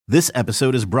This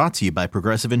episode is brought to you by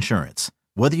Progressive Insurance.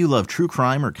 Whether you love true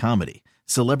crime or comedy,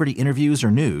 celebrity interviews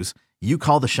or news, you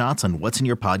call the shots on what's in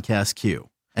your podcast queue.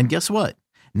 And guess what?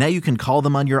 Now you can call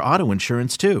them on your auto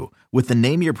insurance too with the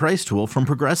Name Your Price tool from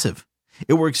Progressive.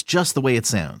 It works just the way it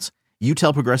sounds. You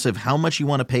tell Progressive how much you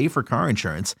want to pay for car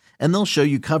insurance, and they'll show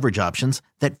you coverage options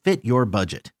that fit your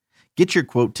budget. Get your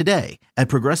quote today at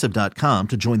Progressive.com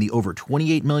to join the over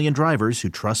 28 million drivers who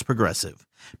trust Progressive.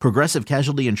 Progressive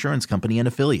Casualty Insurance Company and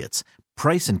Affiliates.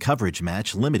 Price and coverage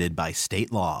match limited by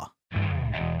state law.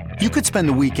 You could spend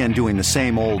the weekend doing the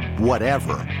same old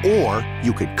whatever, or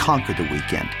you could conquer the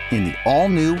weekend in the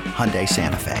all-new Hyundai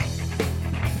Santa Fe.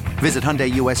 Visit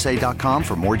HyundaiUSA.com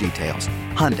for more details.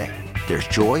 Hyundai, there's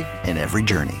joy in every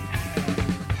journey.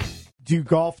 Do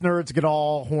golf nerds get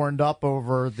all horned up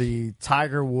over the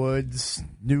Tiger Woods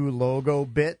new logo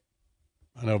bit?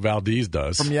 I know Valdez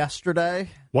does. From yesterday.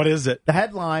 What is it? The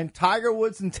headline, Tiger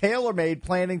Woods and TaylorMade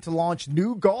planning to launch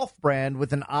new golf brand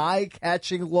with an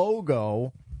eye-catching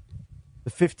logo.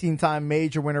 The 15-time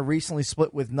major winner recently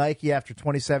split with Nike after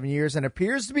 27 years and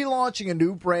appears to be launching a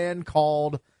new brand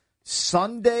called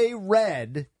Sunday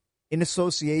Red in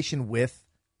association with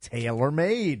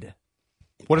TaylorMade.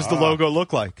 What does the logo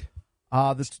look like?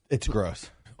 It's gross.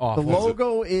 The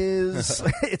logo is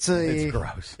it's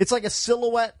gross. It's like a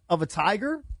silhouette of a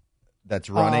tiger That's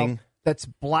running. That's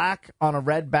black on a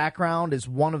red background is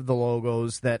one of the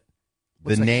logos that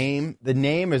The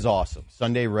name is awesome.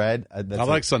 Sunday Red. I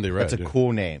like Sunday Red. That's a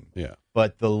cool name. Yeah.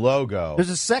 But the logo. There's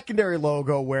a secondary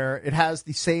logo where it has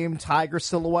the same tiger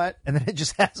silhouette, and then it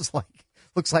just has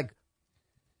looks like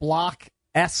block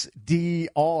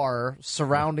SDR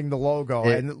surrounding the logo,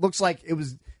 and it looks like it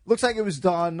was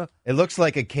done. It looks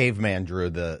like a caveman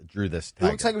drew this tiger.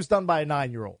 It looks like it was done by a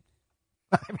 9-year-old.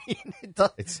 I mean, it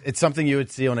does. It's something you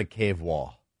would see on a cave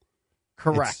wall.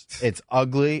 Correct. It's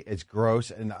ugly. It's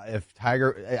gross. And if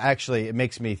Tiger, actually, it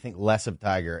makes me think less of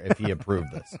Tiger if he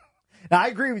approved this. Now, I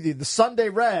agree with you. The Sunday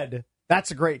Red,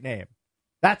 that's a great name.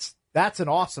 That's an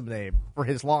awesome name for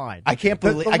his line. I can't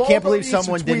believe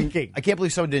someone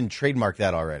didn't trademark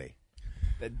that already.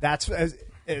 That's as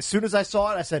soon as I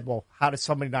saw it, I said, "Well, how does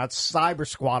somebody not cyber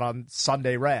squat on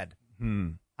Sunday Red?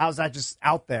 How's that just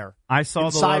out there?" I saw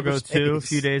the logo too a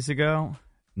few days ago.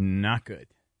 Not good.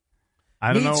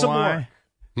 I don't know why.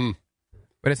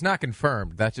 But it's not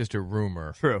confirmed. That's just a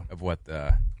rumor of what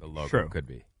the logo could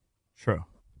be. True.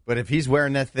 But if he's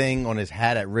wearing that thing on his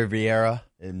hat at Riviera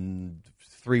in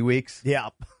 3 weeks. Yeah.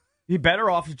 You're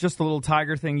better off with just the little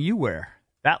tiger thing you wear.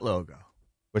 That logo.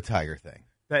 What tiger thing?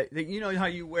 That you know how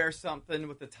you wear something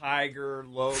with the tiger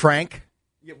logo? Frank?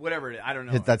 Yeah, whatever it is. I don't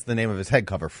know. That's the name of his head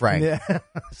cover, Frank. Yeah.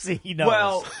 See, he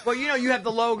knows. Well, you have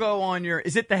the logo on your...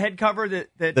 Is it the head cover that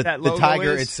logo the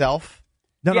tiger is? Itself?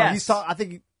 No, yes. he's I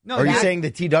think... No, are you saying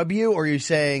the TW or are you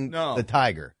saying the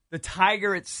tiger? The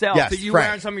tiger itself yes, that you Frank.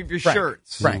 wear on some of your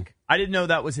shirts. Frank. I didn't know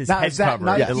that was his now, head is that cover.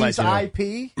 Nike's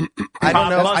IP? I don't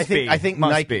know. Must I think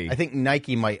Must Nike. be. I think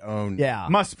Nike might own. Yeah,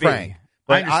 must be. Frank.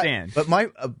 I understand.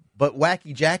 But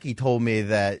Wacky Jackie told me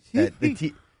that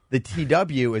the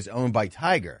TW is owned by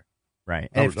Tiger. Right.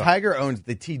 And if Tiger owns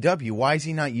the TW, why is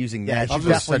he not using that?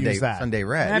 Sunday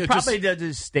Red. That probably does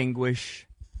distinguish.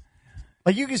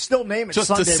 Like you can still name it just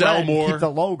Sunday to sell Red more, and keep the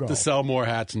logo. to sell more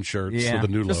hats and shirts with the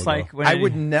new just logo. Like when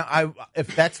I would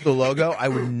if that's the logo, I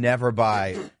would never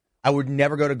buy. I would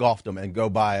never go to Golfdom and go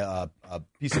buy a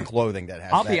piece of clothing that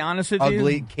has. I'll be honest with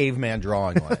ugly you, caveman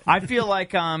drawing on it. I feel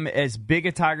like I'm as big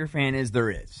a Tiger fan as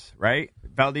there is. Right,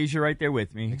 Valdez, you're right there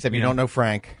with me. Except you don't know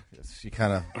Frank. She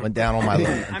kind of went down on my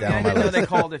list. I didn't know they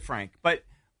called it Frank. But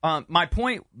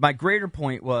my greater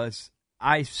point was,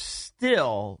 I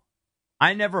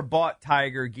never bought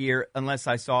Tiger gear unless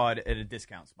I saw it at a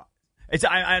discount spot.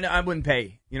 I wouldn't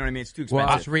pay. You know what I mean? It's too expensive.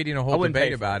 Well, I was reading a whole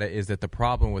debate about it. Is that the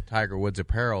problem with Tiger Woods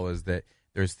apparel is that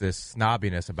there's this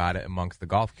snobbiness about it amongst the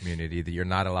golf community that you're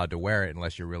not allowed to wear it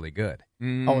unless you're really good.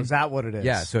 Oh, is that what it is?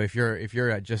 Yeah. So if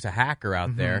you're just a hacker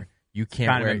out there, you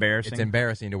can't wear it. Embarrassing. It's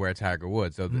embarrassing to wear Tiger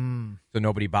Woods, so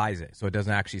nobody buys it. So it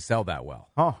doesn't actually sell that well.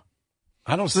 Oh.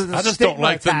 I just don't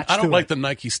like the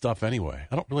Nike stuff anyway.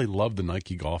 I don't really love the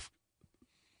Nike golf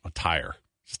attire.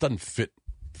 It just doesn't fit.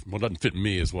 Well, it doesn't fit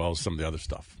me as well as some of the other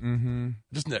stuff. Mm-hmm.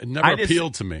 It never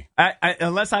appealed to me.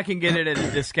 Unless I can get it at a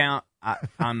discount,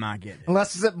 I'm not getting it.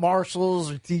 Unless it's at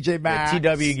Marshalls or TJ Maxx.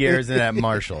 TW gear isn't at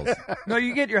Marshalls. No,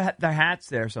 you get the hats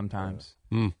there sometimes.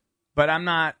 But I'm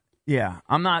not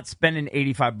spending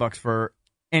 $85 for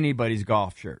anybody's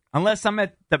golf shirt. Unless I'm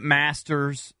at the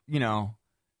Masters,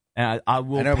 I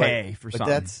will pay for something.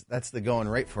 But that's the going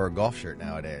rate for a golf shirt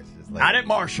nowadays. It's like, not at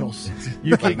Marshalls.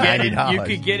 You could like get it. $90. You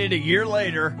could get it a year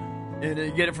later And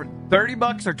you get it for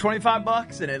 $30 or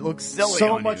 $25, and it looks silly.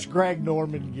 So on much you. Greg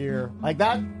Norman gear like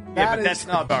that. Yeah, but that's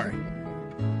not sorry.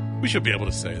 We should be able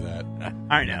to say that.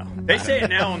 I know. They say it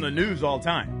now on the news all the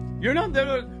time. You know,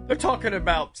 they're talking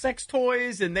about sex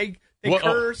toys and they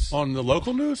curse. On the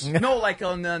local news? No, like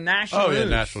on the national news. Oh, yeah,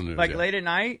 national news. Like yeah. late at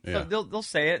night. Yeah. So they'll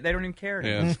say it. They don't even care.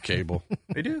 Yeah, it's cable.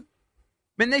 They do.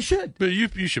 I mean, they should. But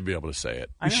you should be able to say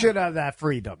it. We should have that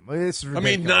freedom. It's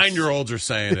ridiculous. 9-year-olds are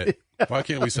saying it. Why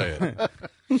can't we say it?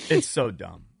 It's so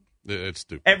dumb. It's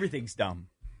stupid. Everything's dumb.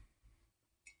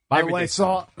 By the way,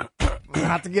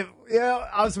 not to give.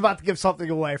 I was about to give something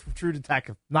away from True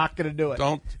Detective. Not going to do it.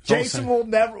 Jason will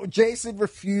never. Jason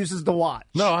refuses to watch.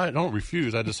 No, I don't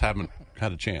refuse. I just haven't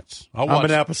had a chance. I'm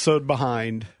an episode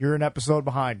behind. You're an episode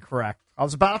behind. Correct. I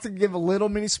was about to give a little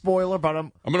mini spoiler, but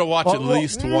I'm going to watch at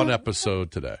least one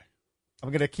episode today. I'm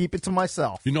going to keep it to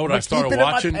myself. You know what I started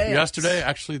watching yesterday?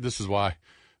 Actually, this is why.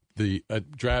 The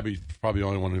Drabby's probably the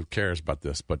only one who cares about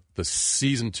this, but the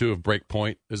season 2 of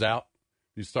Breakpoint is out.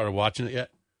 You started watching it yet?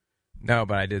 No,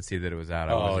 but I did see that it was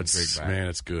out.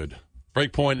 It's good.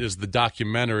 Breakpoint is the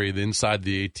documentary, the inside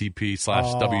the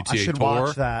ATP/WTA I should tour.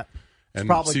 Watch that. It's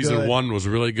and season 1 was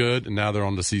really good, and now they're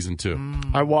on to season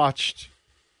 2. I watched,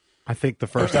 I think, the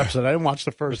first episode. I didn't watch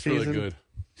the first season. Really good.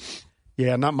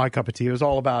 Yeah, not my cup of tea. It was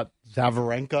all about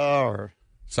Sabalenka.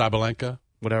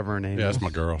 Whatever her name is. Yeah, that's my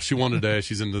girl. She won today.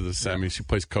 She's into the semi. She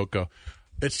plays Coco.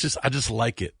 It's just, I just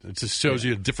like it. It just shows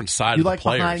you a different side of the players. You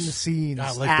like behind the scenes.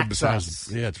 I like the behind.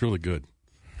 Yeah, it's really good.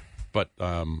 But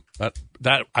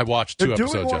that I watched 2 episodes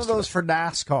yesterday. They're doing one of those for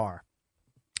NASCAR.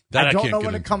 That I don't know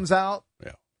when it comes out.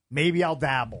 Yeah. Maybe I'll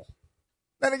dabble.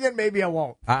 Then again, maybe I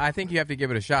won't. I think you have to give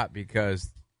it a shot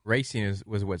because racing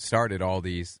was what started all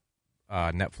these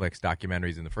Netflix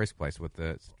documentaries in the first place with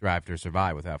the Drive to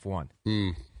Survive with F1.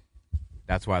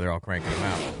 That's why they're all cranking them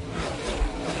out.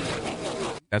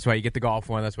 That's why you get the golf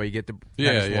one. That's why you get the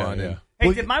tennis one. Yeah.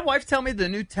 Hey, did my wife tell me the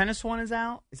new tennis one is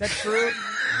out? Is that true?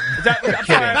 I'm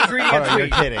sorry, I was reading a tweet. You're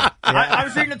kidding. I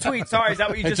was reading a tweet. Sorry, is that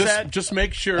what you just said? Just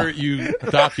make sure you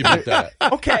document that.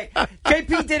 Okay.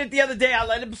 JP did it the other day. I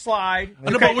let him slide.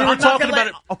 No, but we were talking about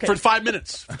it for 5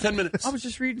 minutes, for 10 minutes. I was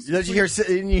just reading. Didn't you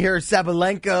hear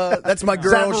Sabalenka? That's my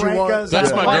girl. She won.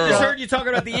 That's my I girl. just heard you talking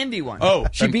about the Indy one. Oh,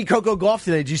 she beat Coco Gauff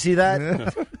today. Did you see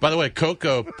that? By the way,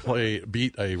 Coco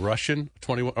beat a Russian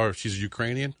 21, or she's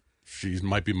Ukrainian. She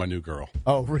might be my new girl.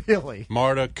 Oh, really?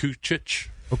 Marta Kucic.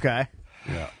 Okay.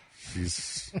 Yeah,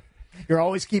 she's. You're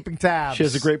always keeping tabs. She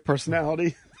has a great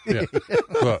personality. Yeah.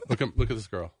 Look at this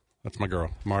girl. That's my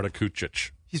girl, Marta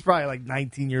Kucic. She's probably like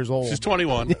 19 years old. She's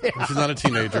 21. Yeah. She's not a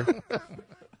teenager.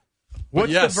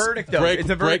 What's the verdict, though? Is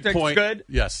the verdict good?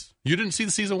 Yes. You didn't see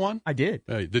the season 1? I did.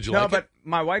 Did you like it? No, but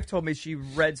my wife told me she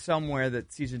read somewhere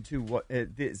that season 2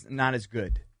 is not as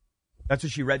good. That's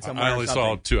what she read somewhere. I only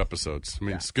saw 2 episodes. I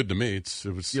mean, it's good to me. It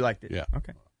was. You liked it? Yeah.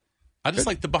 Okay. I just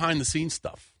like the behind-the-scenes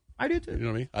stuff. I do, too. You know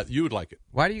what I mean? You would like it.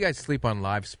 Why do you guys sleep on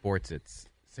live sports at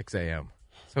 6 a.m.?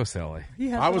 So silly. He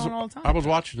has it on all the time. I was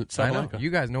watching it. I know.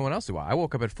 You guys, no one else did. I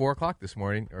woke up at 4 o'clock this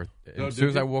morning, as soon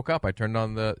as I woke up, I turned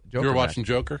on the Joker. You were watching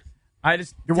Joker?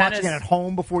 You're watching it at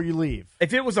home before you leave.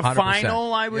 If it was a 100%.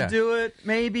 final, I would do it,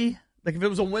 maybe. Like if it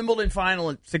was a Wimbledon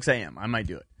final at 6 a.m., I might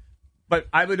do it. But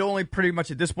I would only pretty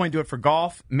much at this point do it for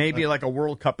golf, maybe like a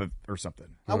World Cup or something.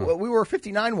 We were a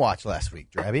 59 watch last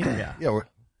week, Drabby. Yeah.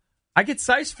 I get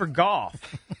sized for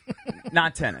golf,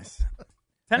 not tennis.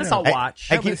 Tennis I'll watch.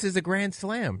 This is a Grand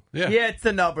Slam. Yeah, it's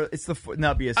the nubber. It's the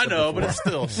nubbiest. I know, but it's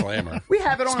still a slammer. We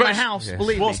have it on in my house,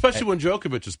 believe me. Well, especially when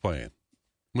Djokovic is playing.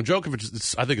 When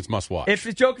Djokovic, I think it's must watch. If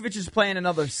Djokovic is playing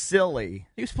another silly,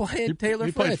 he was playing Taylor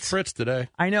Fritz. He played Fritz today.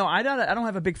 I know. I don't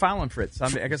have a big file on Fritz. I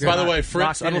guess. By the way,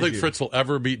 Fritz. I don't think Fritz will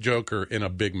ever beat Joker in a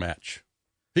big match.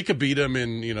 He could beat him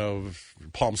in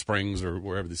Palm Springs or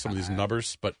wherever some of these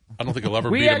numbers, but I don't think he'll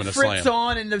ever beat him in a slam. We had Fritz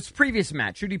on in this previous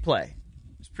match. Who did he play?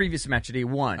 His previous match that he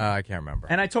won. I can't remember.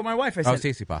 And I told my wife, I said,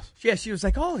 Tsitsipas. Yeah, she was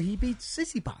like, oh, he beat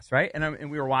Tsitsipas, right?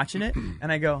 And we were watching it,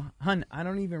 and I go, hun, I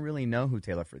don't even really know who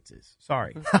Taylor Fritz is.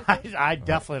 Sorry. I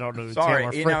definitely don't know who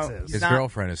Taylor Fritz is. His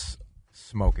girlfriend is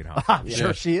smoking hot. I'm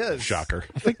sure she is. Shocker.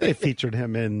 I think they featured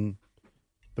him in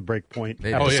the Breakpoint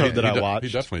episode that I watched.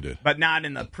 He definitely did. But not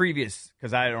in the previous,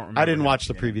 because I don't remember. I didn't watch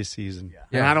the previous season.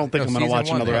 Yeah. And I don't think I'm going to watch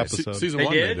another episode. Season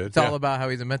 1 they did. It's all about how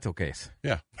he's a mental case.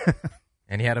 Yeah.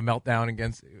 And he had a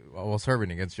meltdown while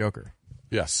serving against Joker.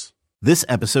 Yes. This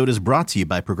episode is brought to you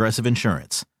by Progressive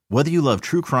Insurance. Whether you love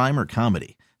true crime or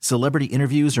comedy, celebrity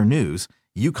interviews or news,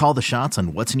 you call the shots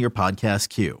on what's in your podcast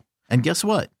queue. And guess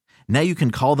what? Now you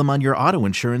can call them on your auto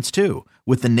insurance too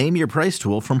with the Name Your Price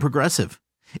tool from Progressive.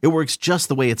 It works just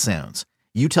the way it sounds.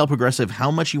 You tell Progressive how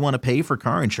much you want to pay for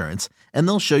car insurance, and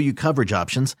they'll show you coverage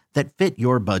options that fit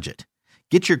your budget.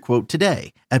 Get your quote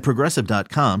today at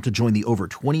Progressive.com to join the over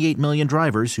 28 million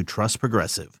drivers who trust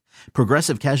Progressive.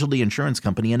 Progressive Casualty Insurance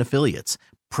Company and Affiliates.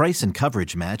 Price and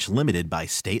coverage match limited by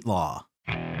state law.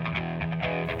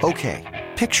 Okay,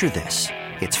 picture this.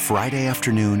 It's Friday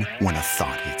afternoon when a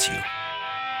thought hits you.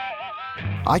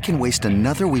 I can waste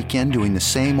another weekend doing the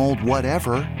same old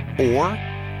whatever, or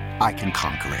I can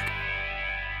conquer it.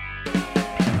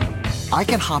 I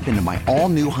can hop into my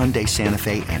all-new Hyundai Santa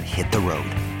Fe and hit the road.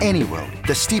 Any road.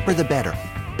 The steeper, the better.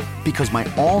 Because my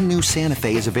all-new Santa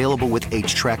Fe is available with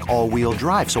H-Track all-wheel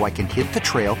drive, so I can hit the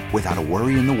trail without a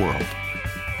worry in the world.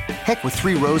 Heck, with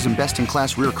 3 rows and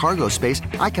best-in-class rear cargo space,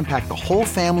 I can pack the whole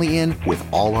family in with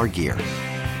all our gear.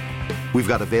 We've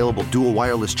got available dual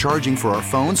wireless charging for our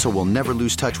phones, so we'll never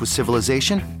lose touch with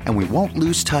civilization, and we won't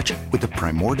lose touch with the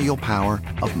primordial power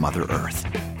of Mother Earth.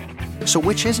 So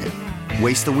which is it?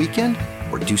 Waste the weekend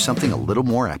or do something a little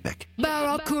more epic?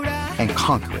 And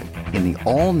conquer it in the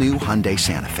all-new Hyundai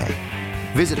Santa Fe.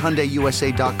 Visit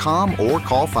HyundaiUSA.com or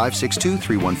call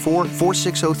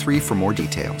 562-314-4603 for more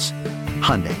details.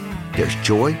 Hyundai, there's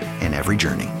joy in every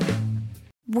journey.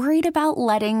 Worried about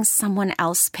letting someone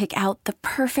else pick out the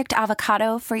perfect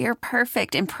avocado for your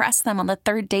perfect impress them on the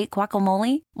third date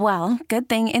guacamole? Well, good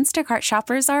thing Instacart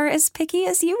shoppers are as picky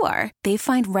as you are. They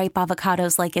find ripe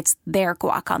avocados like it's their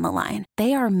guac on the line.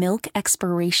 They are milk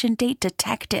expiration date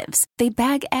detectives. They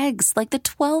bag eggs like the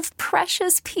 12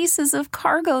 precious pieces of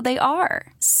cargo they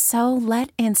are. So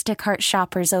let Instacart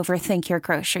shoppers overthink your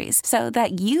groceries so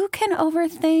that you can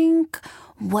overthink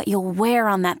what you'll wear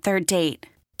on that third date.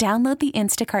 Download the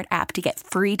Instacart app to get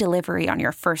free delivery on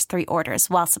your first 3 orders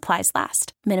while supplies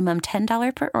last. Minimum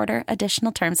 $10 per order.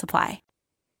 Additional terms apply.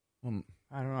 I don't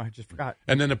know. I just forgot.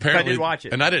 And then apparently, I did watch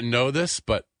it. And I didn't know this,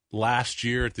 but last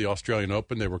year at the Australian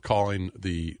Open, they were calling it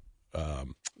the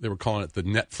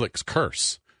Netflix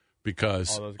curse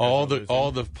because all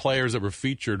the players that were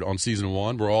featured on season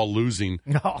 1 were all losing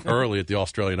early at the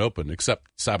Australian Open, except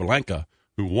Sabalenka,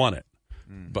 who won it.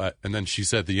 And then she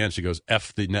said at the end, she goes,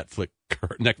 F the Netflix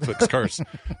curse.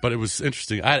 But it was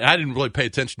interesting. I didn't really pay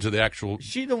attention to the actual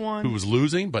she the one who was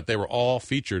losing, but they were all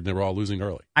featured and they were all losing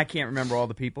early. I can't remember all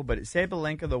the people, but is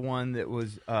Sabalenka the one that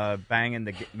was banging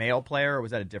the male player, or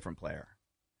was that a different player?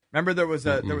 Remember there was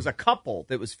a couple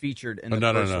that was featured in the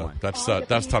first one.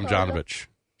 That's Tomjanovich.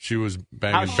 She was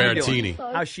banging Berrettini.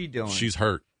 How's she doing? She's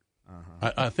hurt.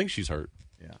 I think she's hurt.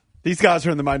 These guys are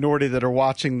in the minority that are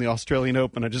watching the Australian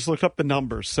Open. I just looked up the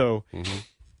numbers. So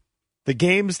the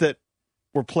games that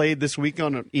were played this week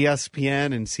on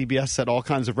ESPN and CBS set all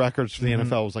kinds of records for the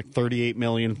NFL. It was like 38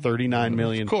 million, 39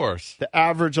 million. Of course. The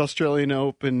average Australian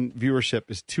Open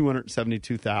viewership is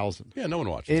 272,000. Yeah, no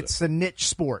one watches It's a niche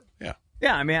sport. Yeah.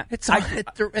 Yeah, I mean, it's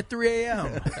at 3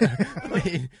 a.m.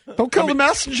 Don't kill the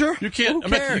messenger. You can't.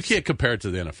 You can't compare it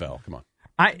to the NFL. Come on.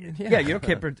 You don't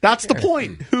care. That's the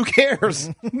point. Who cares?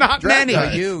 Not many.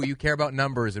 You care about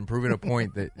numbers and proving a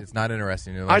point that it's not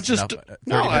interesting.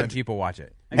 People watch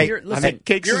it. Hey, you're in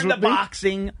the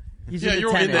boxing. He's in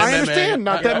the tennis. I understand.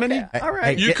 Not that many. All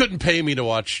right. You couldn't pay me to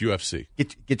watch UFC.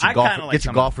 Get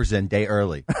your golfers in day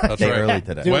early. That's right. Early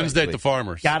today. Wednesday at the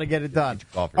Farmers. Got to get it done.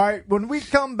 All right. When we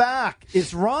come back,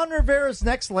 it's Ron Rivera's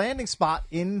next landing spot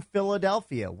in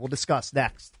Philadelphia. We'll discuss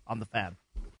next on The Fan.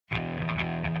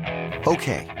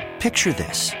 Okay, picture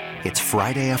this. It's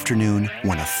Friday afternoon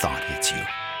when a thought hits you.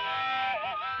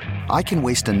 I can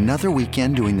waste another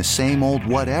weekend doing the same old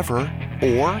whatever,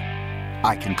 or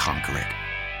I can conquer it.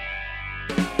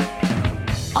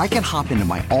 I can hop into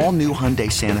my all-new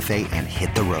Hyundai Santa Fe and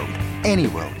hit the road. Any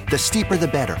road. The steeper, the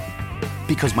better.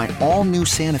 Because my all-new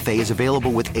Santa Fe is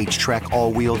available with H-Track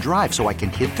all-wheel drive, so I can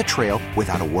hit the trail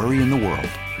without a worry in the world.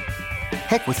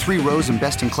 Heck, with 3 rows and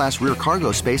best-in-class rear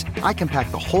cargo space, I can pack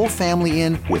the whole family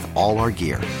in with all our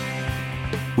gear.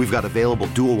 We've got available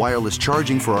dual wireless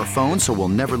charging for our phones, so we'll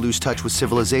never lose touch with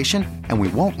civilization, and we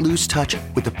won't lose touch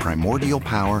with the primordial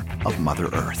power of Mother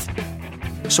Earth.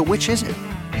 So which is it?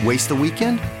 Waste the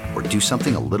weekend or do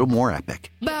something a little more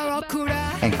epic?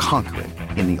 And conquer it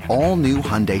in the all-new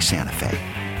Hyundai Santa Fe.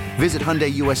 Visit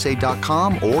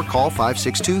HyundaiUSA.com or call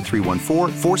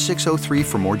 562-314-4603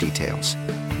 for more details.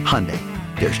 Hyundai,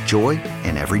 there's joy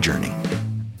in every journey.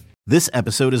 This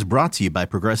episode is brought to you by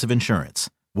Progressive Insurance.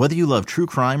 Whether you love true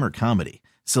crime or comedy,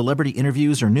 celebrity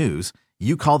interviews or news,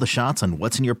 you call the shots on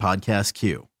what's in your podcast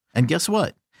queue. And guess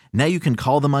what? Now you can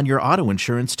call them on your auto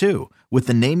insurance too with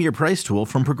the Name Your Price tool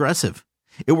from Progressive.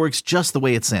 It works just the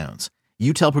way it sounds.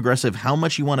 You tell Progressive how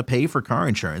much you want to pay for car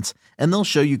insurance, and they'll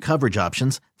show you coverage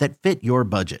options that fit your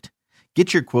budget.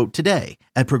 Get your quote today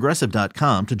at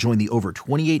Progressive.com to join the over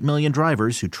 28 million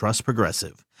drivers who trust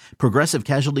Progressive. Progressive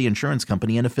Casualty Insurance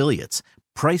Company and Affiliates.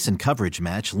 Price and coverage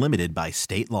match limited by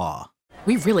state law.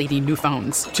 We really need new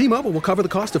phones. T-Mobile will cover the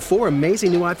cost of 4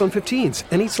 amazing new iPhone 15s,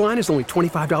 and each line is only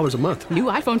 $25 a month. New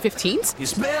iPhone 15s?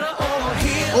 It's better over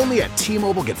here. Only at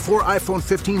T-Mobile, get 4 iPhone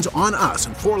 15s on us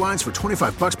and 4 lines for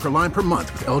 $25 per line per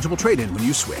month with eligible trade-in when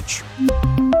you switch.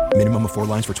 Minimum of 4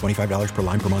 lines for $25 per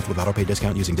line per month with autopay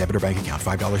discount using debit or bank account.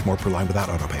 $5 more per line without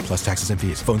autopay, plus taxes and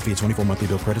fees. Phone fee at 24 monthly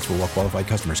bill credits for well-qualified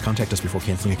customers. Contact us before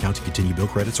canceling account to continue bill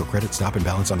credits or credit stop and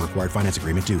balance on required finance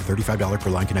agreement due. $35 per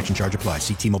line connection charge applies.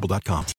 See T-Mobile.com.